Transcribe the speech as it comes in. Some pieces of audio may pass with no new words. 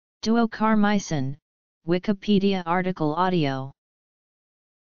Duocarmycin, Wikipedia article audio.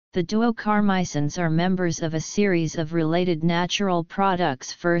 The duocarmycins are members of a series of related natural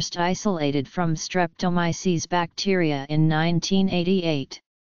products first isolated from Streptomyces bacteria in 1988.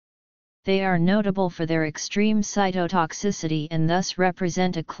 They are notable for their extreme cytotoxicity and thus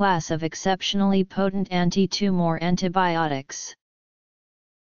represent a class of exceptionally potent anti-tumor antibiotics.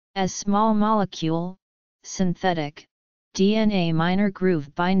 As small molecule, synthetic, DNA minor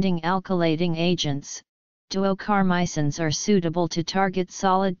groove binding alkylating agents, duocarmycins are suitable to target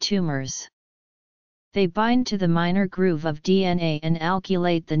solid tumors. They bind to the minor groove of DNA and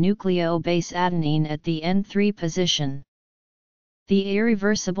alkylate the nucleobase adenine at the N3 position. The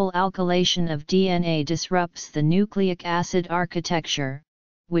irreversible alkylation of DNA disrupts the nucleic acid architecture,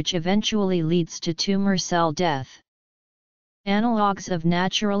 which eventually leads to tumor cell death. Analogues of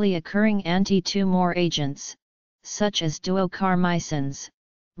naturally occurring anti-tumor agents, such as duocarmycins,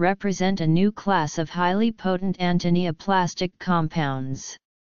 represent a new class of highly potent antineoplastic compounds.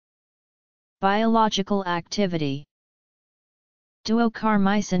 Biological activity.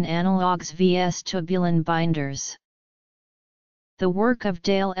 Duocarmycin analogues vs tubulin binders. The work of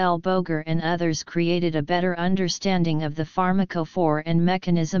Dale L. Boger and others created a better understanding of the pharmacophore and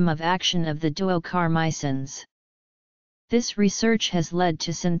mechanism of action of the duocarmycins. This research has led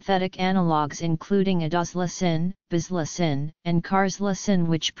to synthetic analogues including adoslacin, bislacin, and carslacin,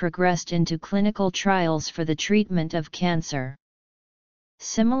 which progressed into clinical trials for the treatment of cancer.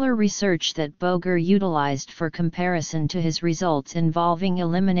 Similar research that Boger utilized for comparison to his results involving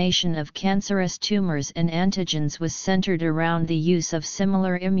elimination of cancerous tumors and antigens was centered around the use of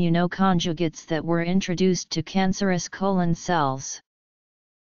similar immunoconjugates that were introduced to cancerous colon cells.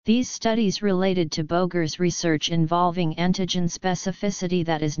 These studies related to Boger's research involving antigen specificity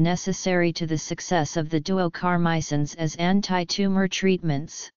that is necessary to the success of the duocarmycins as anti-tumor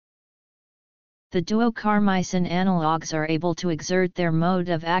treatments. The duocarmycin analogues are able to exert their mode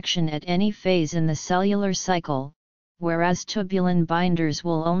of action at any phase in the cellular cycle, whereas tubulin binders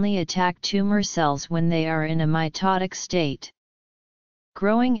will only attack tumor cells when they are in a mitotic state.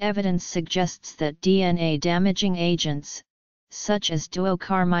 Growing evidence suggests that DNA-damaging agents, such as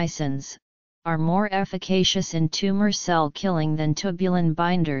duocarmycins, are more efficacious in tumor cell killing than tubulin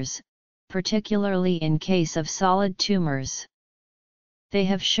binders, particularly in case of solid tumors. They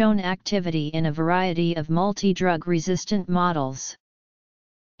have shown activity in a variety of multi-drug resistant models.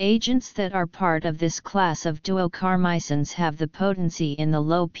 Agents that are part of this class of duocarmycins have the potency in the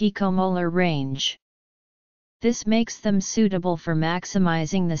low picomolar range. This makes them suitable for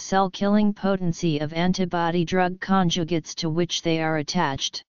maximizing the cell-killing potency of antibody-drug conjugates to which they are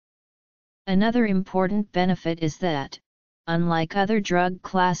attached. Another important benefit is that, unlike other drug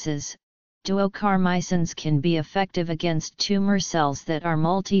classes, duocarmycins can be effective against tumor cells that are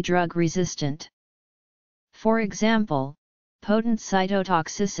multi-drug resistant. For example, potent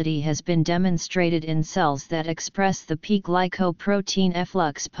cytotoxicity has been demonstrated in cells that express the P-glycoprotein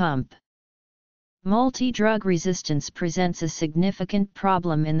efflux pump. Multi-drug resistance presents a significant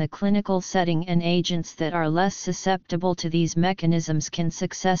problem in the clinical setting, and agents that are less susceptible to these mechanisms can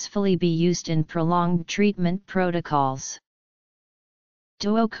successfully be used in prolonged treatment protocols.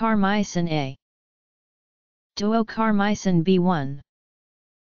 Duocarmycin A, Duocarmycin B1,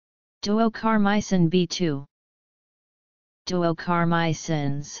 Duocarmycin B2,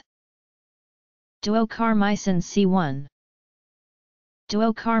 Duocarmycins, Duocarmycin C1,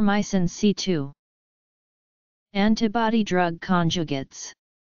 Duocarmycin C2. Antibody-drug conjugates.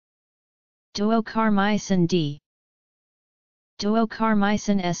 Duocarmycin D,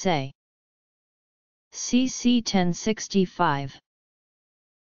 Duocarmycin SA, CC 1065.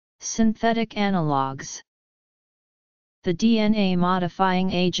 Synthetic analogues. The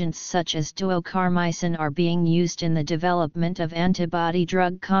DNA-modifying agents such as duocarmycin are being used in the development of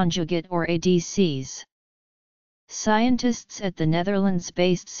antibody-drug conjugate or ADCs. Scientists at the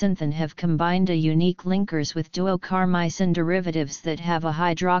Netherlands-based Synthen have combined a unique linkers with duocarmycin derivatives that have a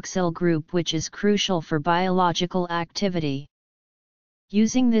hydroxyl group, which is crucial for biological activity.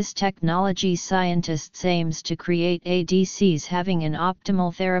 Using this technology, scientists aims to create ADCs having an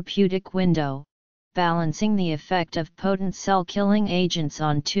optimal therapeutic window, balancing the effect of potent cell-killing agents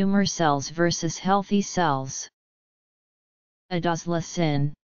on tumor cells versus healthy cells.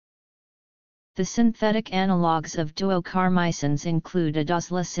 Adoslacin. The synthetic analogues of duocarmycins include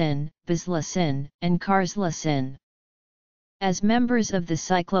adoslacin, bislacin, and carslacin. As members of the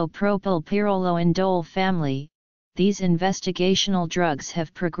cyclopropylpyrroloindole family, these investigational drugs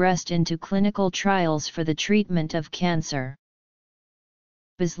have progressed into clinical trials for the treatment of cancer.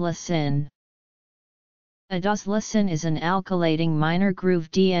 Bislacin. Idosylicin is an alkylating minor groove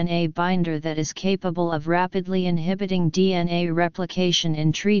DNA binder that is capable of rapidly inhibiting DNA replication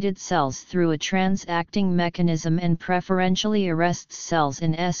in treated cells through a trans-acting mechanism and preferentially arrests cells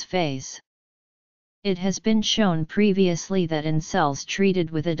in S phase. It has been shown previously that in cells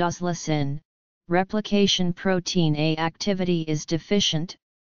treated with idosylicin, replication protein A activity is deficient,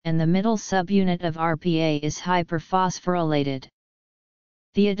 and the middle subunit of RPA is hyperphosphorylated.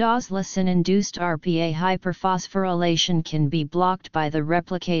 The idosylicin-induced RPA hyperphosphorylation can be blocked by the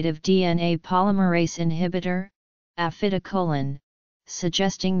replicative DNA polymerase inhibitor, acetylcholine,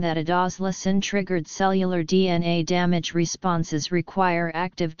 suggesting that idosylicin-triggered cellular DNA damage responses require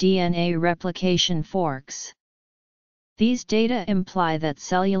active DNA replication forks. These data imply that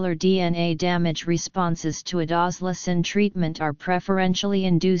cellular DNA damage responses to idosylicin treatment are preferentially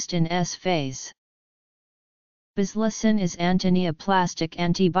induced in S phase. Bislicin is antineoplastic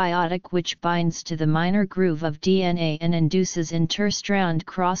antibiotic which binds to the minor groove of DNA and induces interstrand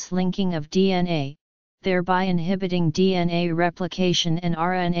cross-linking of DNA, thereby inhibiting DNA replication and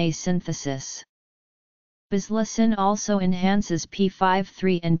RNA synthesis. Bislicin also enhances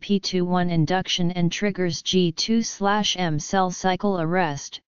p53 and p21 induction and triggers G2/M cell cycle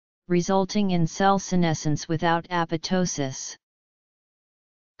arrest, resulting in cell senescence without apoptosis.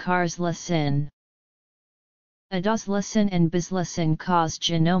 Carselicin. Idosylicin and bislicin cause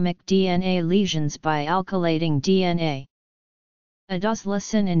genomic DNA lesions by alkylating DNA.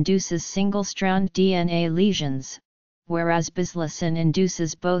 Idosylicin induces single-strand DNA lesions, whereas bislicin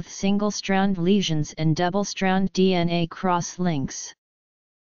induces both single-strand lesions and double-strand DNA cross-links.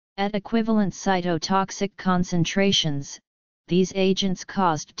 At equivalent cytotoxic concentrations, these agents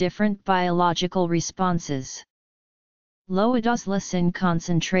caused different biological responses. Low idosylicin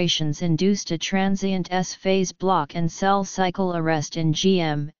concentrations induced a transient S-phase block and cell cycle arrest in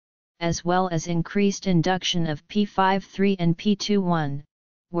GM, as well as increased induction of p53 and p21,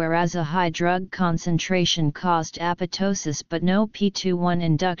 whereas a high drug concentration caused apoptosis but no p21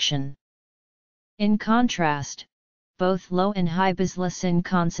 induction. In contrast, both low and high bislicin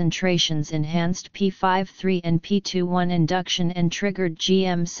concentrations enhanced p53 and p21 induction and triggered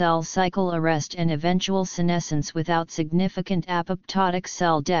GM cell cycle arrest and eventual senescence without significant apoptotic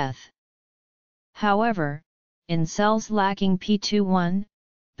cell death. However, in cells lacking p21,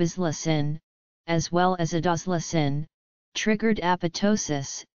 bislicin, as well as idosylicin, triggered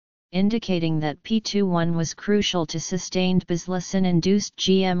apoptosis, indicating that p21 was crucial to sustained bislicin-induced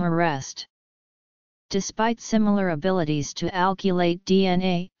GM arrest. Despite similar abilities to alkylate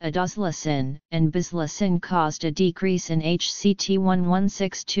DNA, idosylicin and bislicin caused a decrease in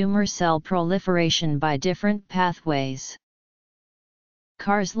HCT116 tumor cell proliferation by different pathways.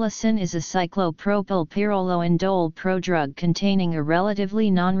 Carselicin is a cyclopropylpyrroloindole prodrug containing a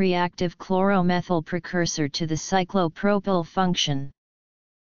relatively non-reactive chloromethyl precursor to the cyclopropyl function.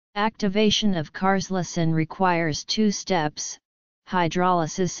 Activation of carselicin requires two steps: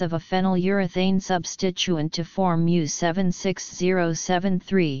 hydrolysis of a phenylurethanes substituent to form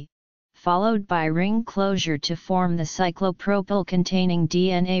U76073, followed by ring closure to form the cyclopropyl-containing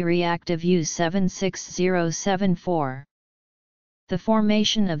DNA-reactive U76074. The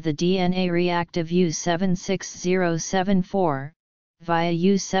formation of the DNA-reactive U76074, via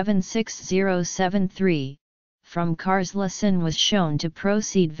U76073, from carselicin was shown to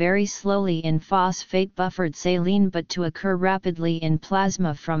proceed very slowly in phosphate-buffered saline but to occur rapidly in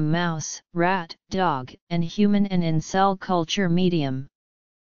plasma from mouse, rat, dog, and human and in cell culture medium.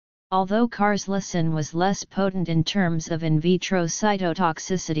 Although carselicin was less potent in terms of in vitro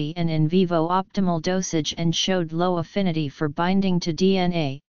cytotoxicity and in vivo optimal dosage and showed low affinity for binding to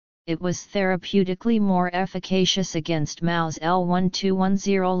DNA, it was therapeutically more efficacious against mouse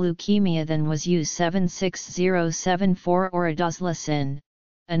L1210 leukemia than was U76074 or idosylicin,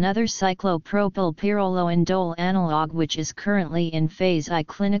 another cyclopropylpyrroloindole analog which is currently in phase I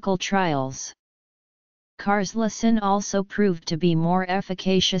clinical trials. Carselicin also proved to be more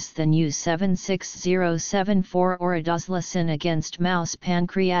efficacious than U76074 or idosylicin against mouse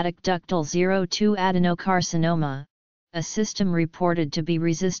pancreatic ductal 02 adenocarcinoma, a system reported to be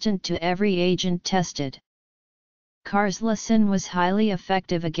resistant to every agent tested. Carselicin was highly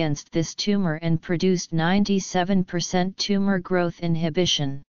effective against this tumor and produced 97% tumor growth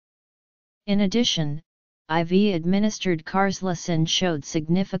inhibition. In addition, IV-administered carselicin showed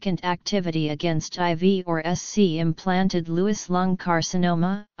significant activity against IV or SC-implanted Lewis lung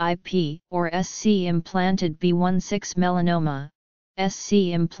carcinoma, IP, or SC-implanted B16 melanoma,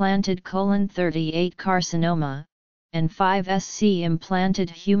 SC-implanted colon 38 carcinoma, and 5 SC-implanted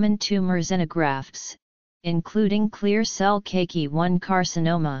human tumor xenografts, including clear cell Kaki-1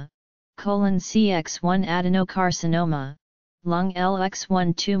 carcinoma, CX1 adenocarcinoma, lung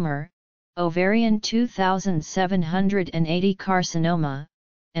LX1 tumor, ovarian 2780 carcinoma,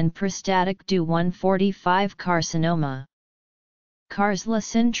 and prostatic DU145 carcinoma.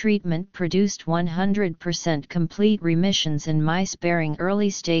 Carslacin treatment produced 100% complete remissions in mice bearing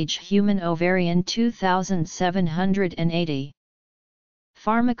early-stage human ovarian 2780.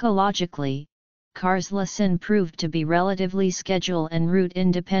 Pharmacologically, carslacin proved to be relatively schedule and route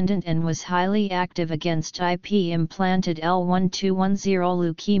independent and was highly active against IP-implanted L1210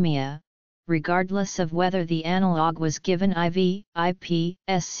 leukemia, regardless of whether the analog was given IV, IP,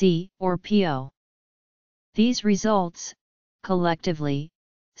 SC, or PO. These results, collectively,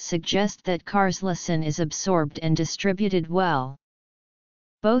 suggest that carslacin is absorbed and distributed well.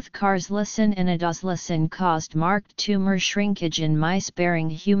 Both carslacin and edoslacin caused marked tumor shrinkage in mice bearing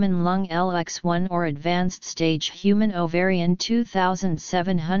human lung LX1 or advanced stage human ovarian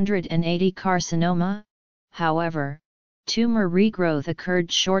 2780 carcinoma. However, tumor regrowth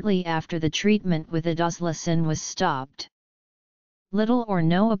occurred shortly after the treatment with edoslacin was stopped. Little or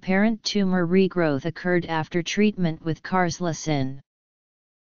no apparent tumor regrowth occurred after treatment with carslacin.